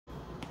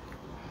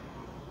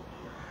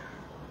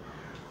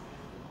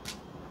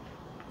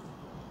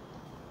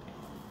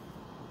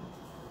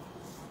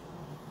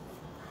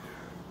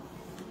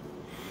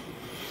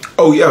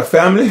Oh yeah,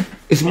 family,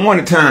 it's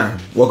morning time.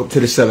 Welcome to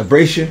the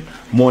celebration,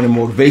 morning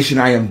motivation.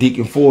 I am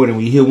Deacon Ford, and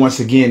we're here once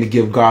again to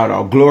give God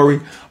all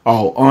glory,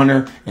 all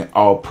honor, and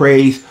all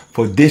praise.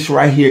 For this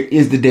right here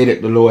is the day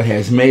that the Lord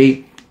has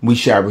made. We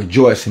shall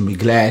rejoice and be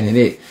glad in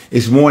it.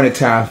 It's morning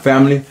time,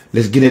 family.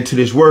 Let's get into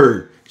this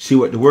word. See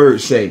what the word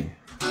say.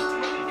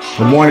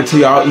 Good morning to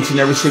y'all, each and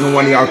every single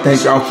one of y'all.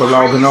 Thank y'all for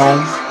logging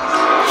on.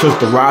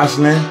 Sister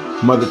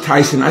Rosalind, Mother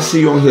Tyson, I see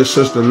you on here.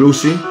 Sister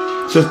Lucy,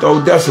 Sister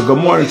Odessa, good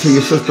morning to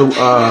you, Sister.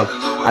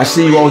 I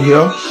see you on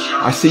here.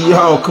 I see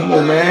y'all. Come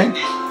on, man.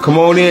 Come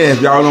on in.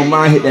 If y'all don't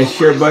mind, hit that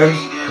share button.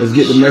 Let's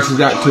get the message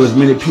out to as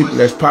many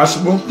people as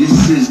possible.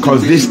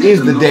 Because this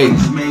is the day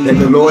that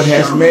the Lord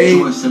has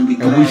made,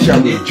 and we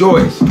shall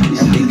rejoice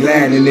and be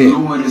glad in it.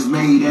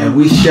 And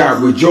we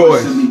shall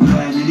rejoice.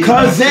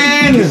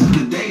 Cousin,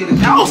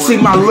 y'all see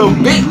my little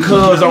big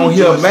cuz on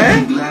here,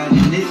 man.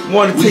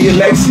 Want to tell you,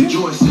 Lexi,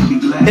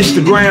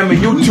 Instagram and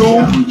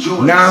YouTube,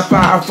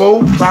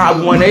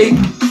 954-518.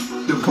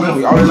 Come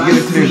on, y'all, let's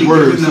get into this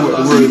word. See what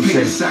the word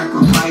says.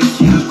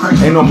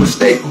 Ain't no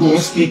mistake who I'm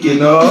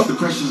speaking of.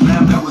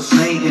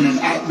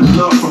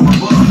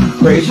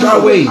 Praise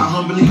Yahweh.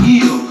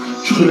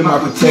 Truly my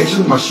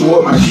protection, my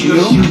sword, my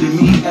shield.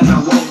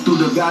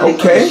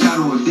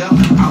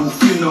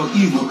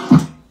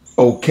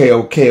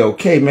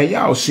 Okay, man.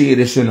 Y'all see it.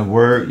 It's in the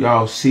word.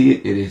 Y'all see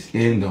it. It is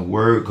in the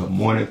word. Good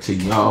morning to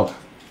y'all.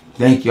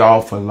 Thank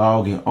y'all for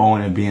logging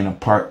on and being a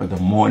part of the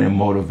morning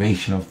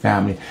motivational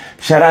family.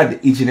 Shout out to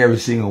each and every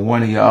single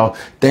one of y'all.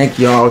 Thank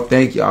y'all.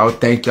 Thank y'all.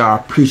 Thank y'all.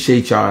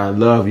 Appreciate y'all. I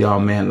love y'all,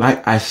 man.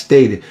 Like I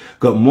stated,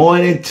 good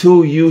morning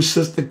to you,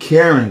 Sister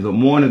Karen. Good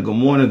morning. Good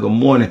morning. Good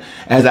morning.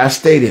 As I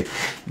stated,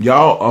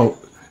 y'all are,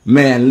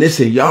 man,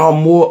 listen, y'all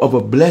more of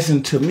a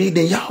blessing to me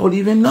than y'all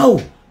even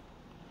know.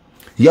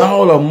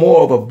 Y'all are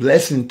more of a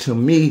blessing to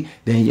me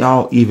than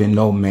y'all even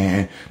know,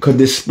 man. Because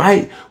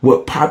despite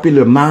what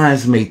popular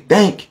minds may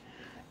think,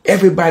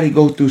 everybody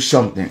go through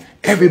something.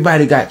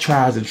 Everybody got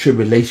trials and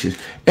tribulations.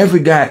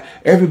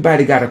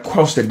 Everybody got a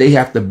cross that they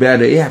have to bear,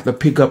 that they have to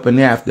pick up and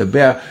they have to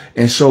bear.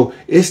 And so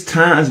it's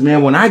times,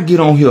 man, when I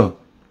get on here,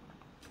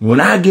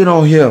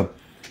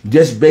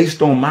 just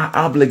based on my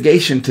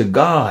obligation to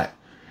God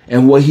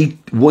and what he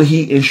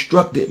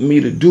instructed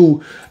me to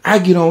do, I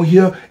get on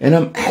here and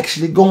I'm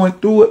actually going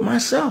through it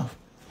myself.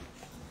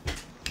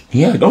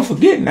 Yeah, don't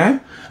forget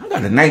now. I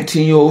got a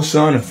 19-year-old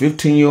son, a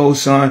 15-year-old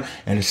son,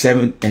 and a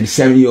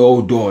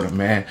 7-year-old daughter,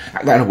 man.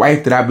 I got a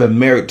wife that I've been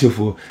married to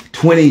for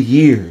 20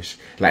 years.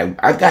 Like,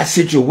 I got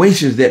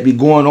situations that be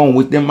going on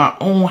within my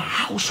own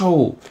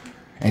household.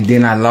 And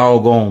then I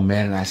log on,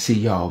 man, and I see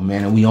y'all,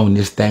 man, and we on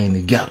this thing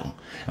together.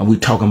 And we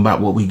talking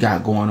about what we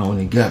got going on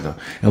together.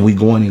 And we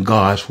going in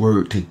God's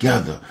word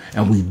together.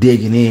 And we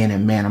digging in.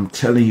 And man, I'm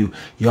telling you,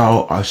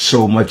 y'all are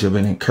so much of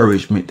an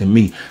encouragement to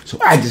me. So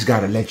I just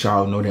got to let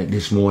y'all know that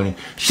this morning.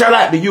 Shout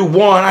out to you,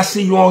 Warren. I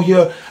see you on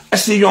here. I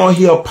see you on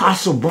here,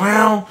 Apostle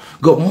Brown.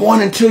 Good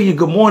morning to you.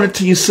 Good morning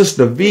to you,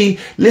 Sister V.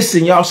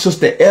 Listen, y'all,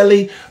 Sister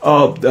Ellie,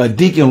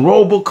 Deacon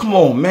Roble. Come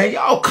on, man.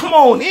 Y'all come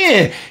on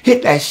in.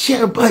 Hit that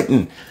share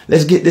button.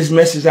 Let's get this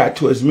message out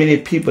to as many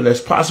people as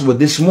possible.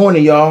 This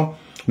morning, y'all,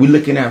 we're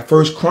looking at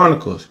 1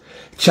 Chronicles,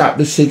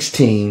 chapter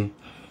 16,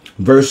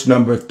 verse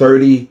number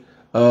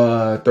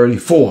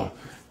 34.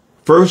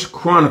 1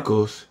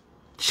 Chronicles,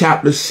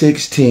 chapter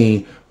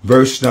 16,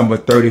 verse number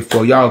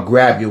 34. Y'all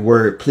grab your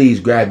word. Please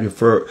grab your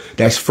word.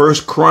 That's 1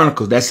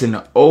 Chronicles. That's in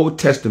the Old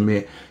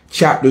Testament,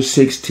 chapter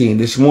 16.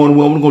 This morning,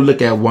 we're going to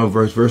look at one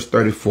verse, verse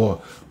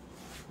 34.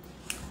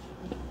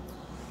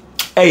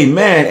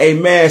 Amen.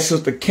 Amen,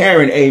 Sister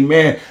Karen.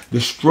 Amen.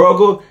 The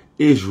struggle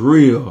is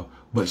real,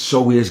 but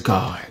so is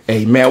God.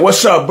 Amen.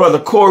 What's up, Brother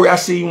Corey? I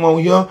see you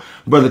on here.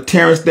 Brother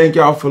Terrence, thank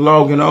y'all for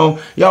logging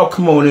on. Y'all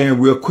come on in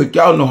real quick.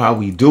 Y'all know how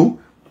we do.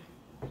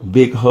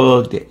 Big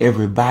hug to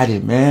everybody,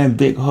 man.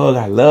 Big hug.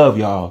 I love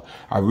y'all.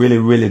 I really,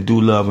 really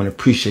do love and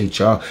appreciate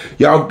y'all.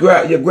 Y'all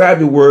grab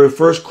your word.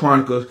 1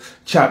 Chronicles,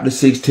 chapter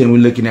 16. We're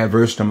looking at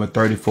verse number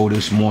 34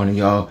 this morning,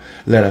 y'all.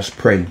 Let us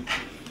pray.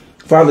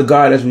 Father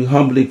God, as we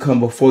humbly come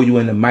before you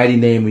in the mighty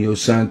name of your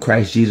Son,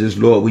 Christ Jesus,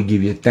 Lord, we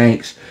give you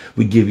thanks,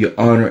 we give you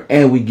honor,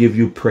 and we give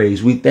you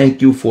praise. We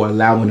thank you for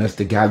allowing us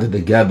to gather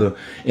together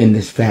in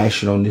this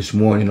fashion on this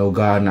morning, oh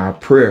God. And our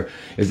prayer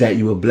is that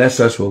you will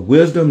bless us with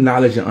wisdom,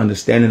 knowledge, and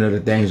understanding of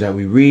the things that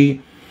we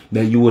read,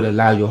 that you would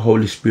allow your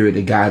Holy Spirit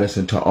to guide us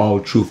into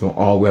all truth and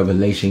all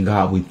revelation,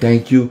 God. We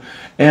thank you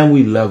and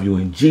we love you.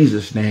 In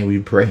Jesus' name we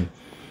pray.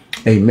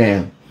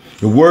 Amen.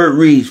 The word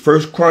reads,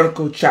 1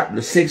 Chronicles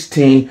chapter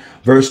 16,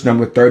 verse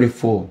number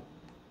 34.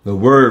 The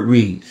word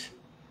reads,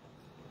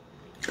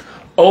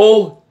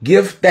 "Oh,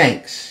 give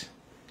thanks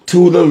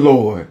to the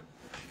Lord,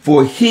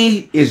 for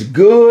he is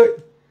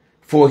good,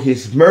 for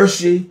his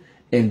mercy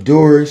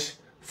endures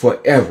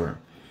forever.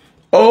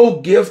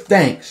 Oh, give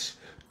thanks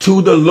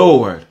to the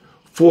Lord,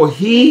 for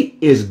he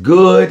is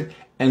good,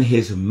 and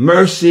his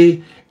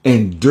mercy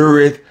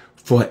endureth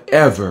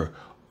forever.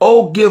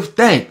 Oh, give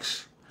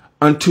thanks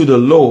unto the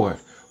Lord,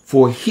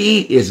 for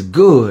he is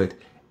good,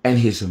 and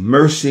his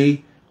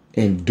mercy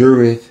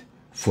endureth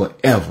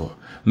forever."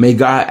 May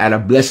God add a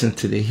blessing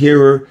to the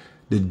hearer,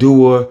 the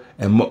doer,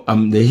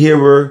 and the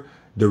hearer,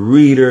 the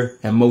reader,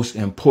 and most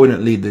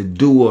importantly, the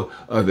doer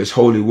of his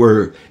holy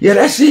word. Yeah,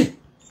 that's it.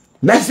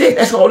 That's it.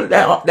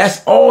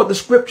 That's all the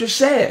scripture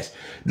says.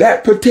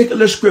 That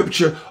particular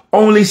scripture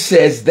only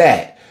says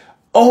that.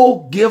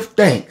 Oh, give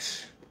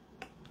thanks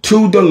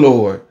to the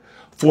Lord,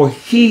 for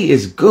he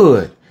is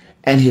good,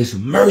 and his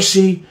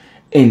mercy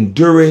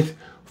endureth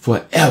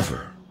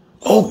forever.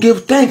 Oh,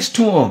 give thanks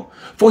to him,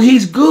 for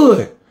he's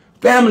good.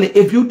 Family,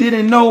 if you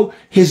didn't know,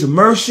 his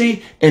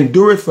mercy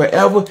endureth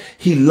forever.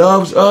 He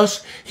loves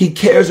us. He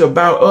cares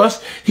about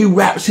us. He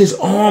wraps his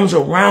arms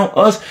around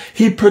us.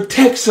 He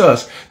protects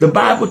us. The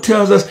Bible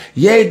tells us,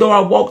 yea, though I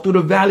walk through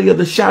the valley of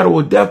the shadow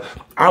of death,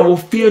 I will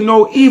fear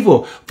no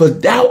evil, for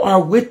thou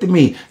art with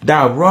me.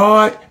 Thy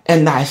rod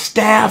and thy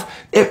staff,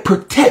 it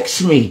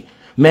protects me.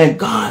 Man,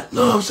 God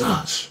loves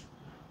us.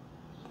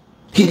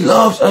 He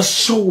loves us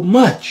so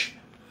much.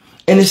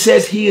 And it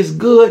says he is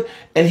good,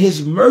 and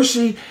his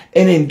mercy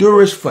and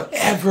endures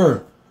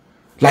forever.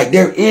 Like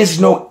there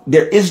is no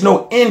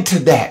end to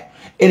that.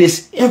 It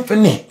is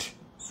infinite.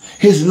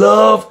 His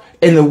love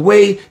and the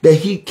way that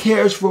he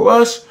cares for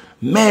us,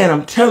 man,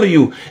 I'm telling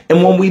you.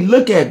 And when we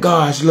look at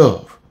God's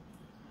love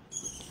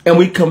and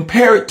we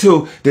compare it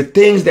to the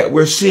things that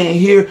we're seeing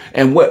here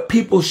and what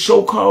people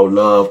so-called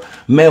love,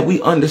 man,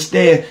 we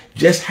understand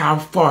just how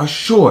far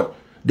short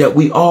that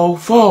we all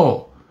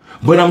fall.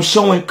 But I'm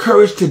so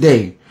encouraged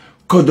today,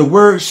 because the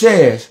word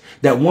says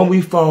that when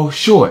we fall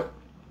short,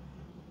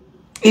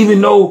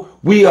 even though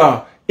we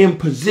are in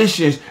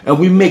positions and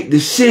we make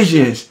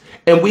decisions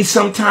and we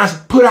sometimes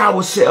put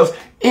ourselves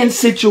in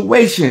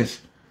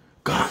situations,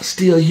 God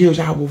still hears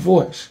our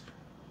voice.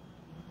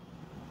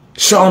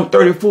 Psalm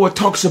 34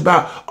 talks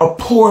about a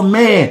poor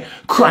man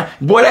crying.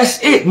 Boy,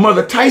 that's it,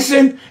 Mother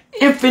Tyson.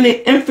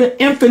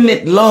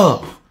 Infinite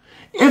love.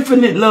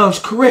 Infinite love's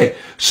correct.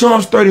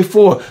 Psalms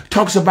 34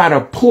 talks about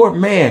a poor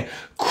man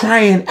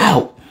crying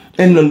out,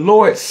 and the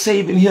Lord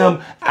saving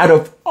him out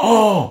of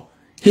all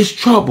his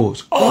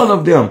troubles, all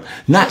of them,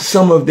 not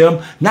some of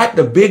them, not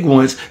the big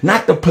ones,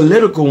 not the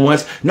political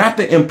ones, not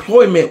the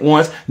employment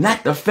ones,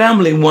 not the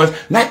family ones,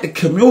 not the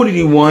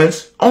community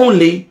ones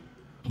only,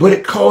 but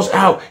it calls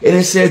out and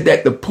it says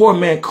that the poor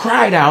man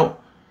cried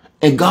out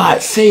and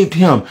God saved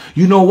him.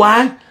 You know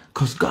why?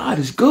 Because God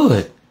is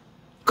good.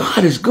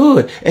 God is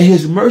good, and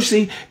his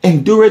mercy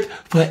endureth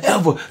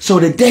forever. So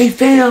today,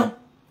 fam,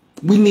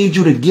 we need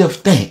you to give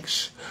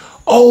thanks.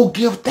 Oh,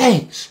 give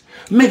thanks.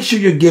 Make sure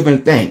you're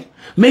giving thanks.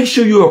 Make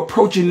sure you're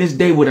approaching this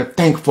day with a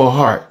thankful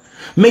heart.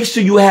 Make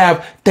sure you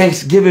have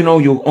thanksgiving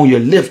on your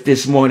lips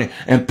this morning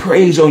and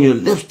praise on your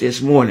lips this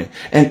morning.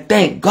 And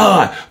thank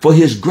God for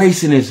his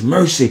grace and his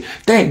mercy.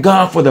 Thank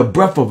God for the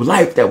breath of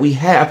life that we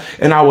have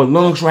in our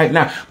lungs right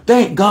now.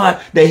 Thank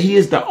God that he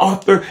is the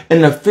author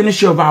and the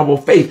finisher of our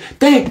faith.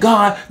 Thank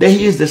God that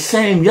he is the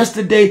same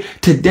yesterday,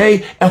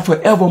 today, and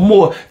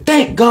forevermore.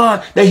 Thank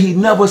God that he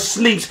never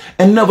sleeps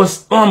and never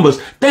slumbers.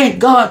 Thank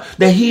God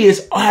that he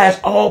has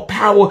all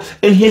power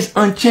in his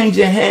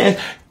unchanging hands.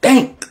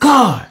 Thank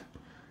God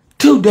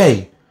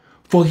today,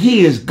 for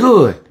he is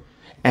good,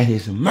 and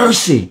his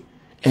mercy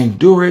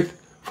endureth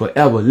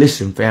forever.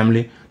 Listen,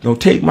 family, don't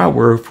take my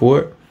word for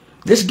it.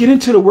 Let's get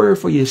into the word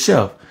for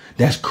yourself.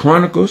 That's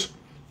Chronicles,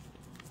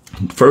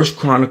 1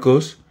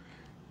 Chronicles,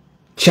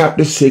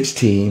 chapter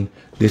 16.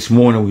 This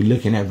morning we're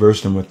looking at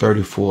verse number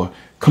 34.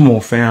 Come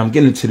on, fam,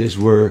 get into this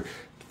word.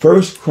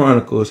 1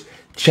 Chronicles,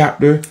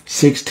 chapter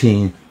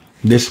 16.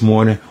 This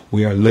morning,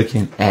 we are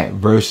looking at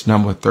verse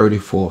number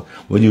 34.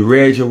 When you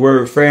read your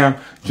word, fam,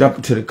 jump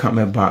into the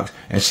comment box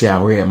and say, I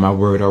read my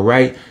word, all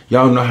right?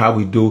 Y'all know how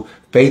we do.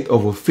 Faith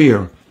over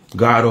fear,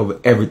 God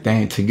over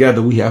everything.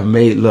 Together, we have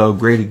made love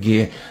great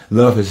again.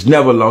 Love has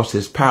never lost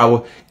its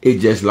power. It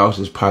just lost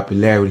its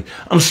popularity.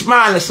 I'm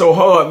smiling so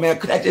hard, man,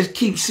 because I just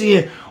keep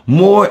seeing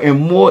more and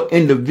more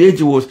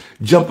individuals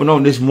jumping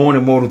on this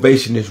morning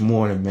motivation this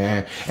morning,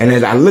 man. And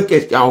as I look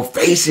at y'all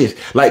faces,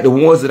 like the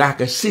ones that I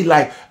can see,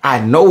 like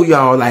I know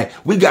y'all, like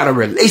we got a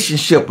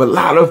relationship. A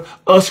lot of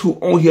us who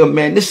on here,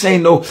 man, this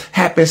ain't no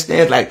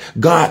happenstance. Like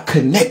God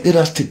connected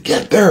us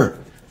together.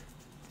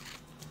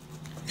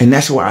 And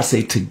that's why I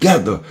say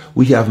together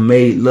we have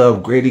made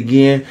love great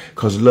again,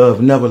 because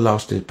love never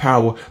lost its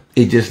power.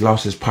 It just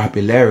lost its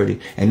popularity.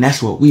 And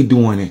that's what we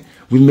doing it.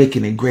 We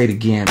making it great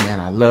again, man.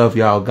 I love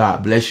y'all.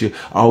 God bless you.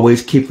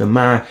 Always keep in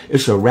mind,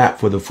 it's a wrap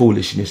for the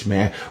foolishness,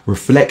 man.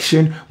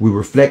 Reflection. We're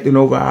reflecting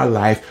over our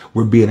life.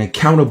 We're being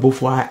accountable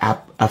for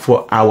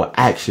our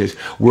actions.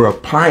 We're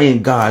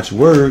applying God's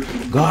word,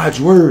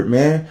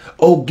 man.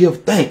 Oh,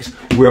 give thanks.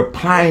 We're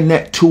applying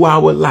that to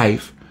our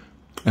life,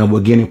 and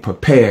we're getting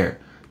prepared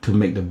to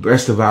make the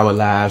best of our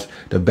lives,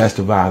 the best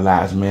of our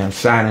lives, man. I'm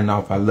signing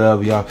off. I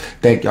love y'all.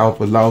 Thank y'all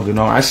for logging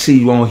on. I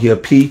see you on here,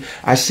 P.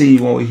 I see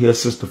you on here,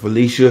 Sister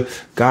Felicia.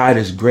 God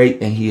is great,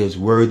 and he is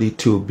worthy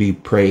to be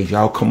praised.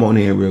 Y'all come on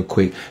in real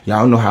quick.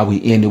 Y'all know how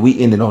we ended. We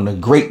ended on a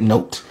great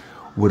note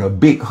with a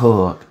big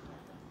hug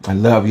I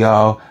love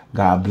y'all.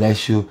 God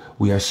bless you.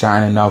 We are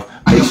signing off.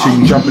 Make sure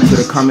you jump into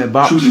the comment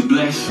box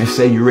and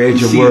say you read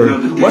your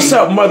word. What's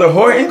up, Mother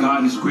Horton?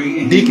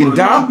 Deacon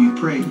Doc?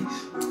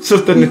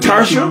 Sister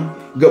Natasha?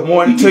 Good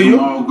morning to you.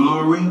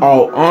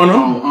 All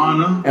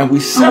honor. And we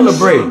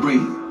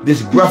celebrate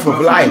this breath of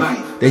life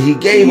that he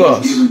gave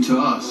us.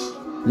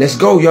 Let's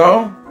go,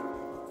 y'all.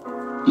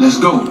 Let's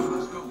go.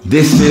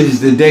 This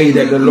is the day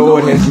that the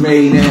Lord has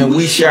made, and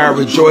we shall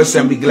rejoice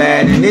and be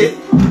glad in it.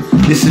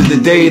 This is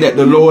the day that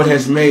the Lord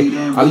has made.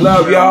 I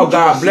love y'all.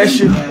 God bless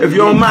you. If you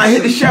don't mind,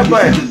 hit the share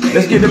button.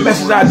 Let's get the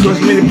message out to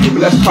as many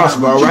people as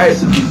possible, all right?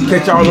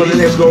 Catch y'all on the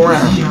next go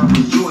round.